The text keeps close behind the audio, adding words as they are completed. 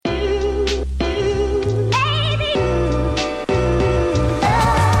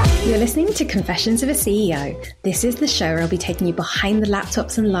listening to Confessions of a CEO. This is the show where I'll be taking you behind the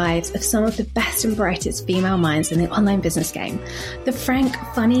laptops and lives of some of the best and brightest female minds in the online business game. The frank,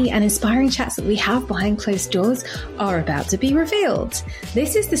 funny, and inspiring chats that we have behind closed doors are about to be revealed.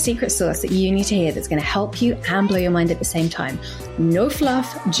 This is the secret sauce that you need to hear that's going to help you and blow your mind at the same time. No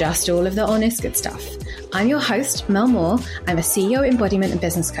fluff, just all of the honest good stuff. I'm your host, Mel Moore. I'm a CEO embodiment and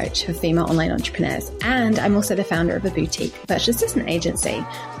business coach for female online entrepreneurs, and I'm also the founder of a boutique virtual assistant agency.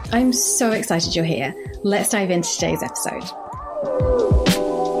 I'm so excited you're here. Let's dive into today's episode.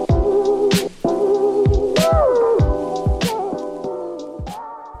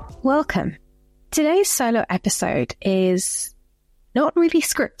 Welcome. Today's solo episode is not really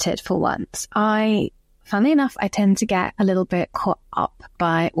scripted for once. Funnily enough, I tend to get a little bit caught up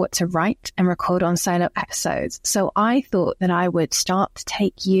by what to write and record on solo episodes. So I thought that I would start to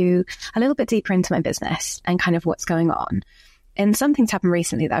take you a little bit deeper into my business and kind of what's going on. And something's happened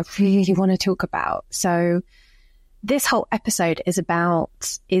recently that I really want to talk about. So this whole episode is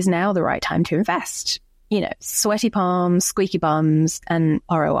now the right time to invest? You know, sweaty palms, squeaky bums, and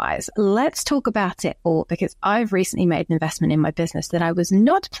ROIs. Let's talk about it all, because I've recently made an investment in my business that I was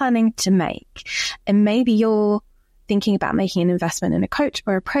not planning to make. And maybe you're thinking about making an investment in a coach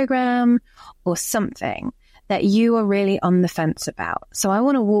or a program or something that you are really on the fence about. So I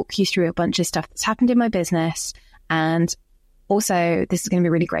want to walk you through a bunch of stuff that's happened in my business. And also, this is going to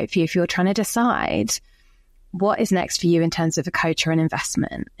be really great for you if you're trying to decide what is next for you in terms of a coach or an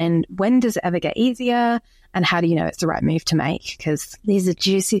investment, and when does it ever get easier, and how do you know it's the right move to make? Because these are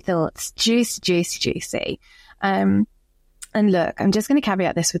juicy thoughts, juicy. And look, I'm just going to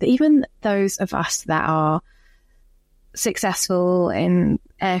caveat this with even those of us that are successful in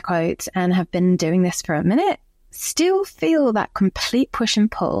air quotes and have been doing this for a minute, still feel that complete push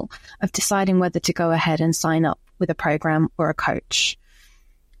and pull of deciding whether to go ahead and sign up with a program or a coach.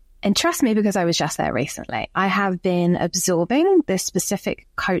 And trust me, because I was just there recently, I have been absorbing this specific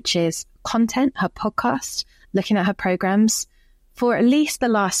coach's content, her podcast, looking at her programs for at least the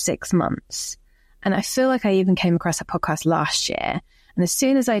last 6 months. And I feel like I even came across her podcast last year. And as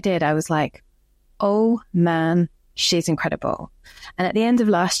soon as I did, I was like, oh man, she's incredible. And at the end of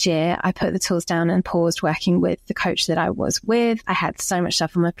last year, I put the tools down and paused working with the coach that I was with. I had so much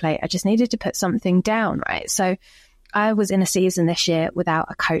stuff on my plate. I just needed to put something down, right? So I was in a season this year without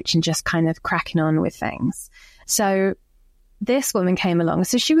a coach and just kind of cracking on with things. So this woman came along.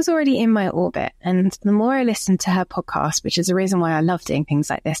 So she was already in my orbit. And the more I listened to her podcast, which is the reason why I love doing things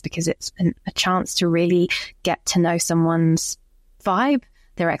like this, because it's a chance to really get to know someone's vibe,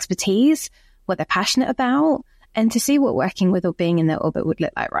 their expertise, what they're passionate about, and to see what working with or being in their orbit would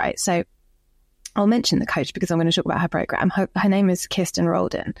look like, right? So I'll mention the coach because I'm going to talk about her program. Her name is Kirsten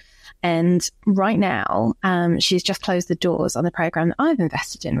Roldan. And right now, she's just closed the doors on the program that I've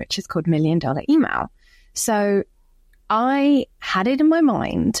invested in, which is called $1 Million Email. So I had it in my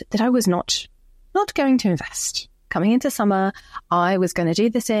mind that I was not going to invest. Coming into summer, I was going to do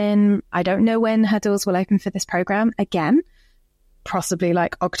this in, I don't know when her doors will open for this program. Again, possibly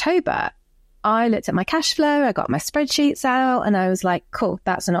like October. I looked at my cash flow, I got my spreadsheets out, and I was like, cool,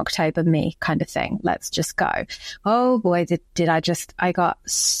 that's an October me kind of thing. Let's just go. Oh boy, I got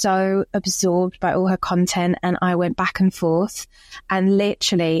so absorbed by all her content, and I went back and forth and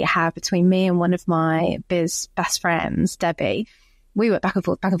literally have, between me and one of my best friends, Debbie, we went back and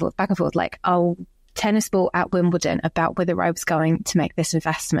forth like a tennis ball at Wimbledon about whether I was going to make this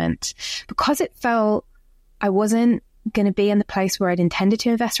investment, because it felt I wasn't going to be in the place where I'd intended to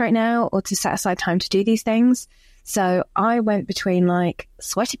invest right now or to set aside time to do these things. So I went between like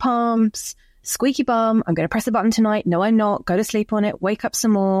sweaty palms, squeaky bum, I'm going to press the button tonight. No, I'm not. Go to sleep on it. Wake up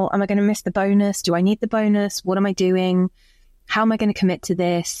some more. Am I going to miss the bonus? Do I need the bonus? What am I doing? How am I going to commit to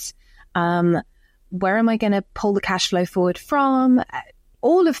this? Where am I going to pull the cash flow forward from?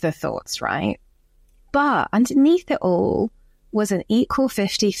 All of the thoughts, right? But underneath it all was an equal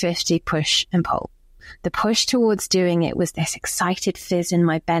 50-50 push and pull. The push towards doing it was this excited fizz in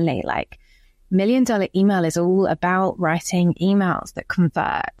my belly. Like, $1 Million Email is all about writing emails that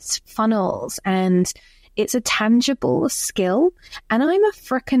convert, funnels, and it's a tangible skill. And I'm a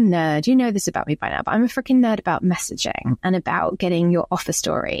freaking nerd. You know this about me by now, but I'm a freaking nerd about messaging and about getting your offer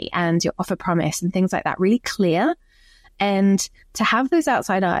story and your offer promise and things like that really clear. And to have those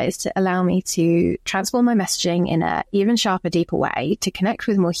outside eyes to allow me to transform my messaging in a even sharper, deeper way, to connect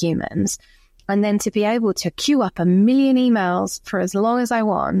with more humans, and then to be able to queue up 1 million emails for as long as I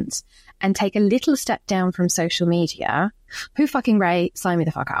want and take a little step down from social media, who fucking Ray, sign me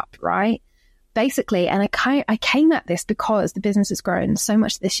the fuck up, right? Basically, and I came at this because the business has grown so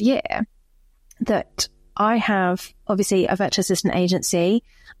much this year that I have obviously a virtual assistant agency.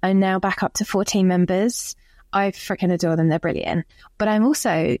 I'm now back up to 14 members. I freaking adore them. They're brilliant. But I'm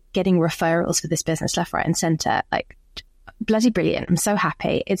also getting referrals for this business left, right and center. Like, bloody brilliant. I'm so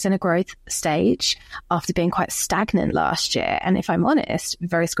happy. It's in a growth stage after being quite stagnant last year. And if I'm honest,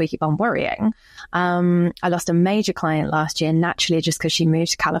 very squeaky bum worrying. I lost a major client last year, naturally, just because she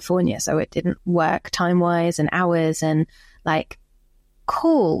moved to California. So it didn't work time-wise and hours and like,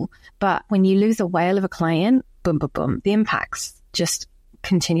 cool. But when you lose a whale of a client, boom, boom, boom, the impacts just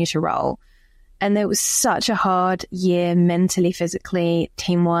continue to roll. And it was such a hard year mentally, physically,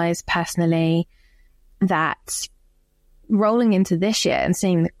 team-wise, personally, that rolling into this year and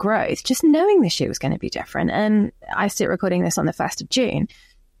seeing the growth, just knowing this year was going to be different. And I sit recording this on the 1st of June.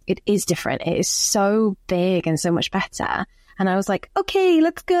 It is different. It is so big and so much better. And I was like, okay,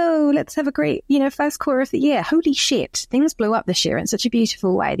 let's go. Let's have a great, first quarter of the year. Holy shit. Things blew up this year in such a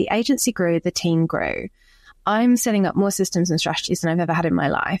beautiful way. The agency grew, the team grew. I'm setting up more systems and strategies than I've ever had in my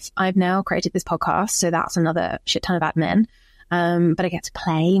life. I've now created this podcast, so that's another shit ton of admin. But I get to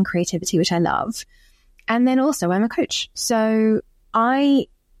play in creativity, which I love. And then also I'm a coach. So I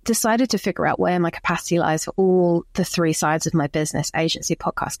decided to figure out where my capacity lies for all the 3 sides of my business: agency,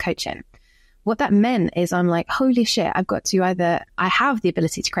 podcast, coaching. What that meant is I'm like, holy shit, I've got to I have the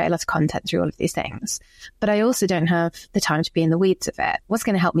ability to create a lot of content through all of these things, but I also don't have the time to be in the weeds of it. What's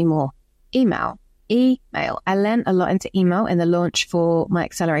going to help me more? Email. I learned a lot into email in the launch for my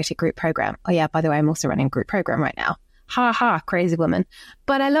accelerated group program. Oh yeah, by the way, I'm also running a group program right now. Ha ha, crazy woman.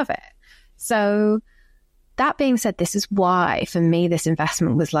 But I love it. So that being said, this is why for me, this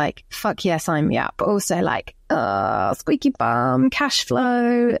investment was like, fuck yeah, sign me up. But also like, squeaky bum, cash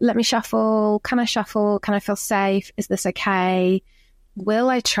flow, let me shuffle. Can I shuffle? Can I feel safe? Is this okay? Will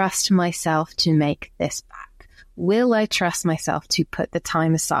I trust myself to make this back? Will I trust myself to put the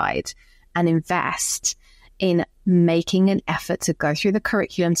time aside and invest in making an effort to go through the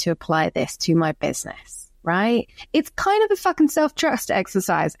curriculum to apply this to my business, right? It's kind of a fucking self-trust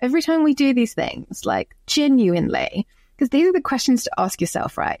exercise every time we do these things, like genuinely, because these are the questions to ask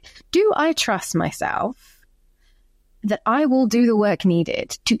yourself, right? Do I trust myself that I will do the work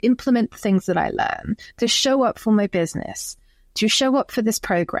needed to implement the things that I learn, to show up for my business, to show up for this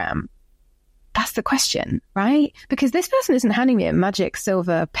program? That's the question, right? Because this person isn't handing me a magic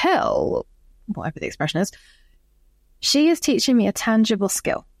silver pill, whatever the expression is. She is teaching me a tangible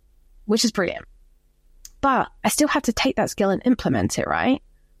skill, which is brilliant. But I still have to take that skill and implement it, right?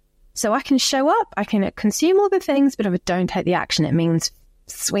 So I can show up, I can consume all the things, but if I don't take the action, it means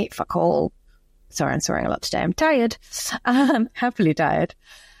sweet fuck all. Sorry, I'm swearing a lot today. I'm tired. Happily tired.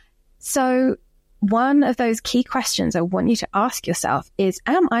 So one of those key questions I want you to ask yourself is,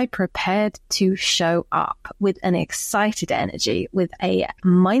 am I prepared to show up with an excited energy, with a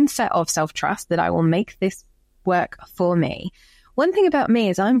mindset of self-trust that I will make this work for me? One thing about me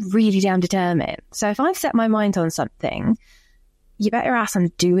is I'm really damn determined. So if I've set my mind on something, you bet your ass I'm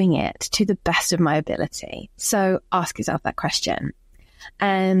doing it to the best of my ability. So ask yourself that question.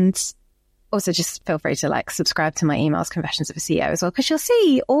 And also just feel free to like subscribe to my emails, Confessions of a CEO as well, because you'll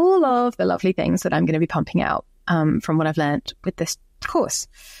see all of the lovely things that I'm going to be pumping out from what I've learned with this course.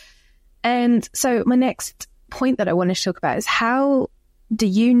 And so my next point that I want to talk about is, how do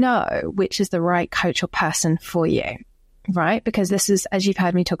you know which is the right coach or person for you, right? Because this is, as you've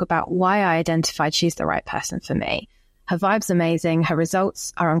heard me talk about, why I identified she's the right person for me. Her vibe's amazing. Her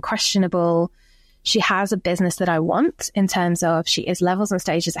results are unquestionable. She has a business that I want in terms of she is levels and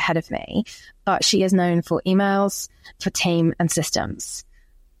stages ahead of me, but she is known for emails, for team and systems.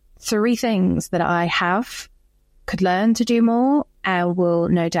 3 things that I could learn to do more and will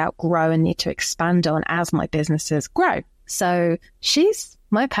no doubt grow and need to expand on as my businesses grow. So she's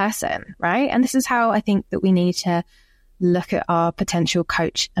my person, right? And this is how I think that we need to look at our potential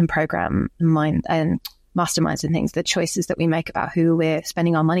coach and program mind and masterminds and things, the choices that we make about who we're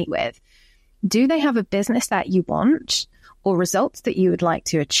spending our money with. Do they have a business that you want or results that you would like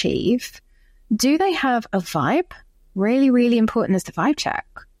to achieve? Do they have a vibe? Really, really important is the vibe check.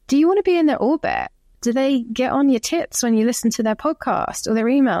 Do you want to be in their orbit? Do they get on your tits when you listen to their podcast or their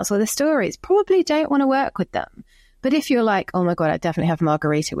emails or their stories? Probably don't want to work with them. But if you're like, oh my God, I definitely have a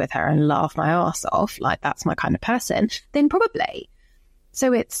margarita with her and laugh my ass off, like that's my kind of person, then probably.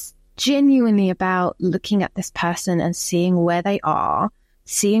 So it's genuinely about looking at this person and seeing where they are,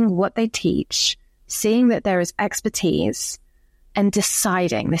 seeing what they teach, seeing that there is expertise, and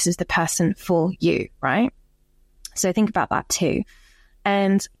deciding this is the person for you, right? So think about that too.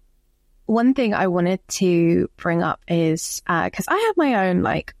 And one thing I wanted to bring up is, because I have my own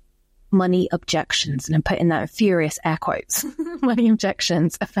like money objections, and I'm putting that in furious air quotes, money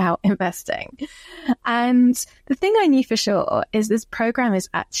objections about investing. And the thing I knew for sure is this program is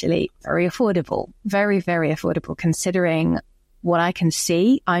actually very affordable, very, very affordable, considering what I can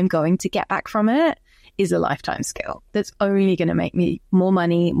see I'm going to get back from it is a lifetime skill that's only going to make me more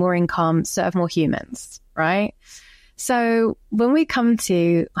money, more income, serve more humans, right? So when we come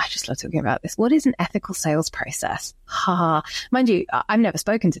to, I just love talking about this. What is an ethical sales process? Mind you, I've never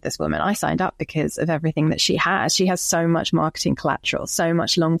spoken to this woman. I signed up because of everything that she has. She has so much marketing collateral, so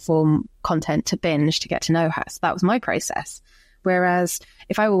much long form content to binge to get to know her. So that was my process. Whereas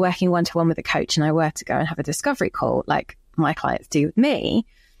if I were working one-to-one with a coach and I were to go and have a discovery call, like my clients do with me,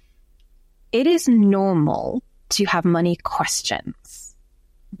 it is normal to have money questions,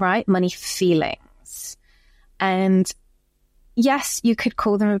 right? Money feelings. And yes, you could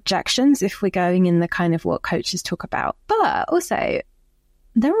call them objections if we're going in the kind of what coaches talk about, but also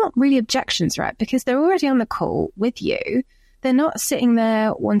they're not really objections, right? Because they're already on the call with you. They're not sitting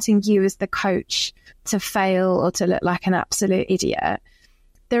there wanting you as the coach to fail or to look like an absolute idiot.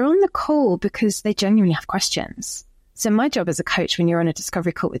 They're on the call because they genuinely have questions. So my job as a coach, when you're on a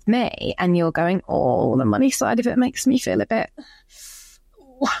discovery call with me and you're going, oh, the money side of it makes me feel a bit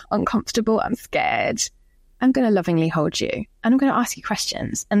uncomfortable, I'm scared, I'm going to lovingly hold you and I'm going to ask you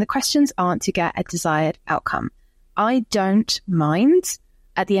questions. And the questions aren't to get a desired outcome. I don't mind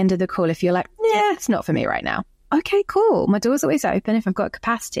at the end of the call if you're like, yeah, it's not for me right now. Okay, cool. My door's always open. If I've got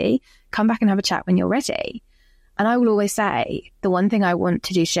capacity, come back and have a chat when you're ready. And I will always say, the one thing I want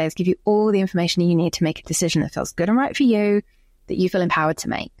to do today is give you all the information you need to make a decision that feels good and right for you, that you feel empowered to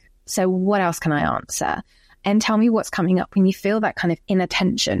make. So what else can I answer? And tell me what's coming up when you feel that kind of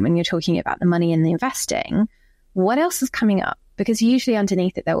inattention when you're talking about the money and the investing. What else is coming up? Because usually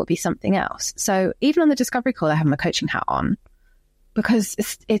underneath it, there will be something else. So even on the discovery call, I have my coaching hat on because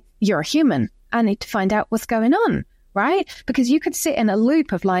you're a human. I need to find out what's going on, right? Because you could sit in a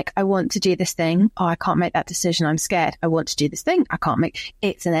loop of like, I want to do this thing. Oh, I can't make that decision. I'm scared. I want to do this thing. I can't make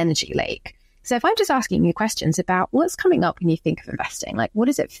it's an energy leak. So if I'm just asking you questions about what's coming up when you think of investing, like what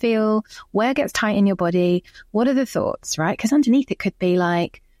does it feel? Where gets tight in your body? What are the thoughts, right? Because underneath it could be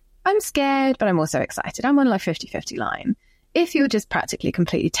like, I'm scared, but I'm also excited. I'm on like 50-50 line. If you're just practically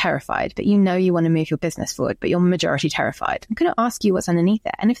completely terrified, but you know you want to move your business forward, but you're majority terrified, I'm going to ask you what's underneath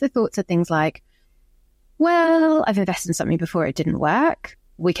it. And if the thoughts are things like, well, I've invested in something before, it didn't work,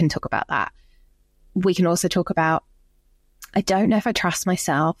 we can talk about that. We can also talk about, I don't know if I trust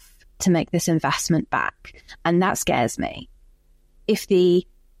myself to make this investment back. And that scares me. If the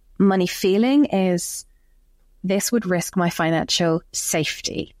money feeling is, this would risk my financial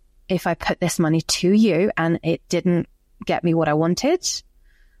safety if I put this money to you and it didn't get me what I wanted,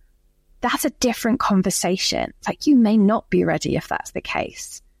 that's a different conversation. It's like, you may not be ready if that's the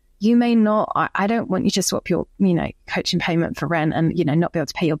case. You may not, I don't want you to swap your, coaching payment for rent and, not be able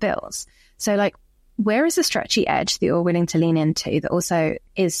to pay your bills. So like, where is the stretchy edge that you're willing to lean into that also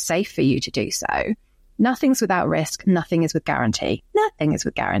is safe for you to do so? Nothing's without risk. Nothing is with guarantee. Nothing is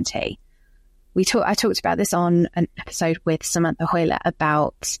with guarantee. I talked about this on an episode with Samantha Hoyler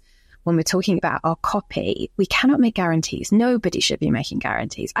about when we're talking about our copy, we cannot make guarantees. Nobody should be making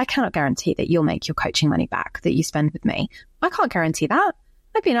guarantees. I cannot guarantee that you'll make your coaching money back that you spend with me. I can't guarantee that.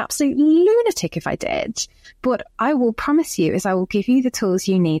 I'd be an absolute lunatic if I did. But I will promise you is I will give you the tools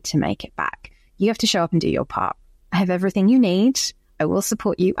you need to make it back. You have to show up and do your part. I have everything you need. I will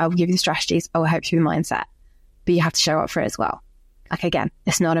support you. I will give you the strategies. I will help you with mindset. But you have to show up for it as well. Like, again,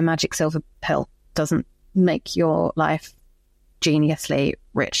 it's not a magic silver pill. Doesn't make your life geniusly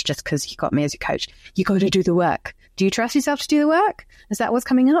rich just because you got me as your coach. You got to do the work. Do you trust yourself to do the work? Is that what's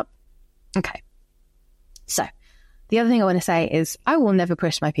coming up? Okay. So the other thing I want to say is I will never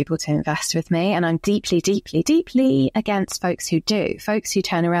push my people to invest with me. And I'm deeply, deeply, deeply against folks who do. Folks who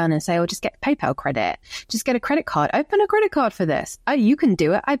turn around and say, oh, just get PayPal credit. Just get a credit card. Open a credit card for this. Oh, you can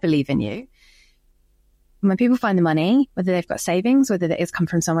do it. I believe in you. When people find the money, whether they've got savings, whether it has come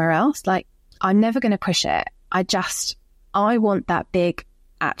from somewhere else, like, I'm never going to push it. I want that big,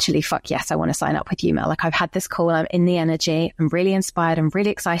 actually, fuck yes, I want to sign up with you, Mel. Like, I've had this call, I'm in the energy, I'm really inspired, I'm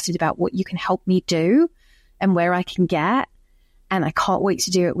really excited about what you can help me do and where I can get. And I can't wait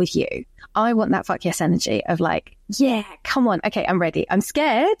to do it with you. I want that fuck yes energy of like, yeah, come on. Okay, I'm ready. I'm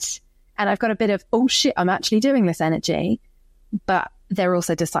scared. And I've got a bit of, oh shit, I'm actually doing this energy. But they're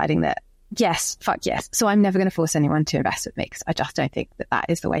also deciding that, yes, fuck yes. So I'm never going to force anyone to invest with me because I just don't think that that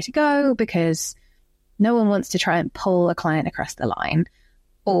is the way to go, because no one wants to try and pull a client across the line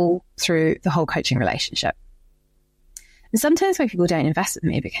all through the whole coaching relationship. And sometimes when people don't invest with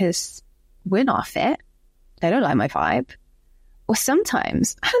me because we're not fit, they don't like my vibe, Or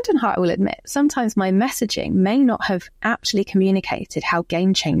sometimes, hand on heart, I will admit, sometimes my messaging may not have actually communicated how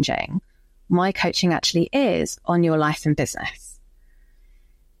game-changing my coaching actually is on your life and business.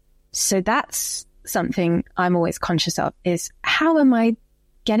 So that's something I'm always conscious of, is how am I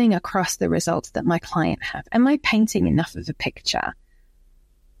getting across the results that my client have? Am I painting enough of a picture?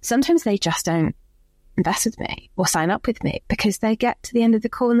 Sometimes they just don't invest with me or sign up with me because they get to the end of the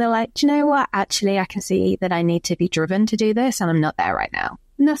call and they're like, do you know what? Actually, I can see that I need to be driven to do this and I'm not there right now.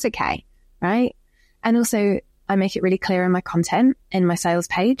 And that's okay, right? And also, I make it really clear in my content, in my sales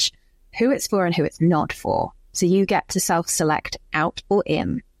page, who it's for and who it's not for. So you get to self-select out or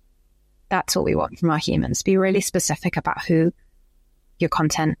in. That's what we want from our humans. Be really specific about who your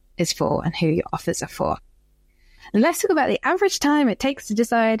content is for and who your offers are for. And let's talk about the average time it takes to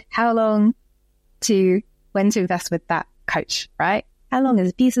decide when to invest with that coach, right? How long is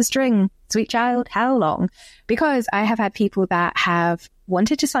a piece of string? Sweet child, how long? Because I have had people that have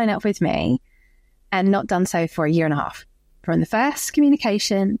wanted to sign up with me and not done so for a year and a half. From the first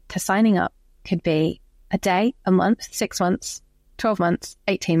communication to signing up could be a day, a month, 6 months, 12 months,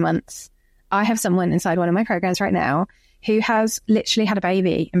 18 months. I have someone inside one of my programs right now who has literally had a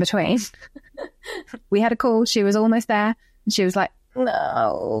baby in between. We had a call. She was almost there. And she was like,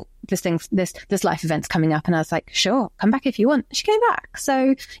 no, this life event's coming up. And I was like, sure, come back if you want. She came back.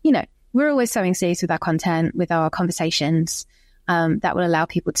 So, we're always sowing seeds with our content, with our conversations, that will allow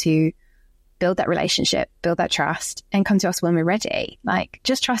people to build that relationship, build that trust, and come to us when we're ready. Like,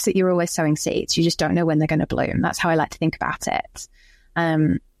 just trust that you're always sowing seeds. You just don't know when they're going to bloom. That's how I like to think about it.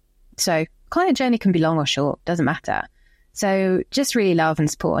 So client journey can be long or short, doesn't matter. So just really love and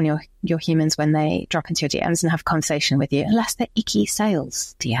support on your humans when they drop into your DMs and have a conversation with you, unless they're icky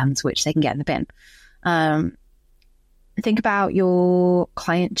sales DMs, which they can get in the bin. Think about your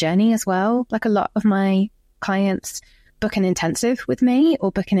client journey as well. Like, a lot of my clients book an intensive with me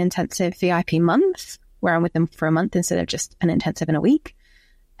or book an intensive VIP month where I'm with them for a month instead of just an intensive in a week,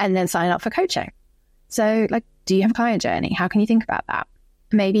 and then sign up for coaching. So, like, do you have a client journey? How can you think about that?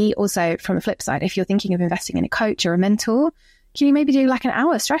 Maybe also from the flip side, if you're thinking of investing in a coach or a mentor, can you maybe do like an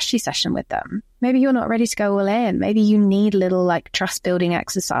hour strategy session with them? Maybe you're not ready to go all in. Maybe you need a little like trust building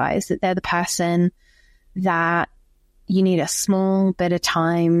exercise, that they're the person that you need a small bit of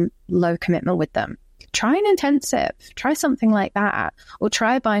time, low commitment with them. Try an intensive, try something like that, or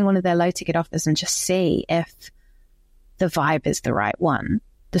try buying one of their low ticket offers and just see if the vibe is the right one,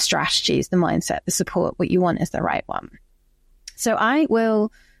 the strategies, the mindset, the support, what you want is the right one. So I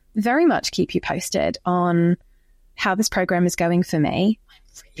will very much keep you posted on how this program is going for me.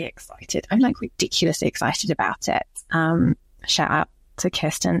 I'm really excited. I'm like ridiculously excited about it. Shout out to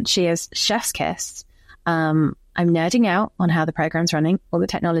Kirsten. She is chef's kiss. I'm nerding out on how the program's running, all the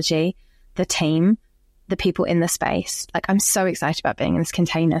technology, the team, the people in the space. Like, I'm so excited about being in this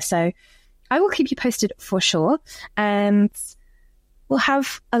container. So I will keep you posted for sure. And we'll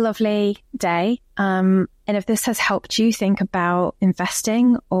have a lovely day. And if this has helped you think about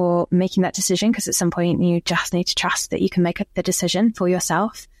investing or making that decision, because at some point you just need to trust that you can make the decision for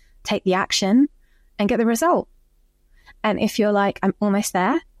yourself, take the action and get the result. And if you're like, I'm almost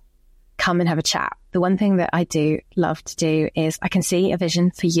there, come and have a chat. The one thing that I do love to do is I can see a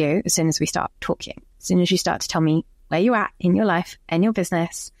vision for you as soon as we start talking. As soon as you start to tell me where you're at in your life and your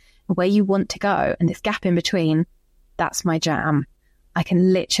business, where you want to go, and this gap in between, that's my jam. I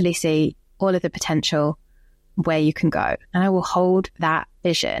can literally see all of the potential where you can go. And I will hold that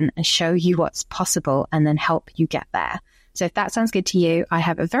vision and show you what's possible and then help you get there. So if that sounds good to you, I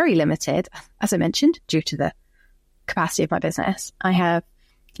have a very limited, as I mentioned, due to the capacity of my business, I have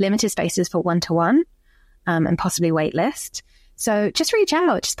limited spaces for one-to-one and possibly wait list. So just reach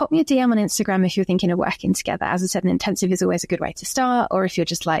out, just pop me a DM on Instagram if you're thinking of working together. As I said, an intensive is always a good way to start. Or if you're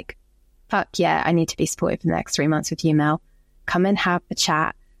just like, fuck yeah, I need to be supported for the next 3 months with you, Mel, come and have a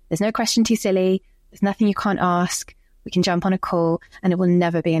chat. There's no question too silly. There's nothing you can't ask. We can jump on a call and it will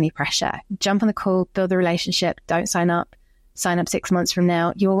never be any pressure. Jump on the call, build the relationship. Don't sign up 6 months from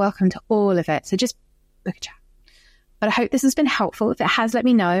now. You're welcome to all of it. So just book a chat. But I hope this has been helpful. If it has, let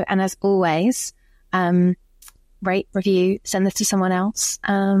me know. And as always, rate, review, send this to someone else.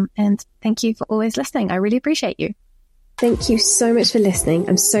 And thank you for always listening. I really appreciate you. Thank you so much for listening.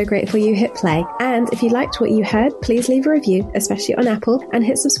 I'm so grateful you hit play. And if you liked what you heard, please leave a review, especially on Apple, and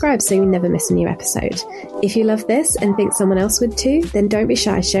hit subscribe so you never miss a new episode. If you love this and think someone else would too, then don't be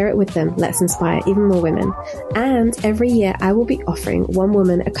shy, share it with them. Let's inspire even more women. And every year I will be offering one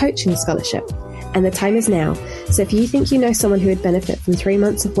woman a coaching scholarship. And the time is now. So if you think you know someone who would benefit from 3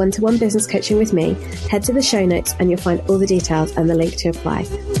 months of one-to-one business coaching with me, head to the show notes and you'll find all the details and the link to apply.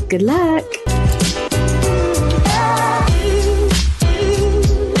 Good luck!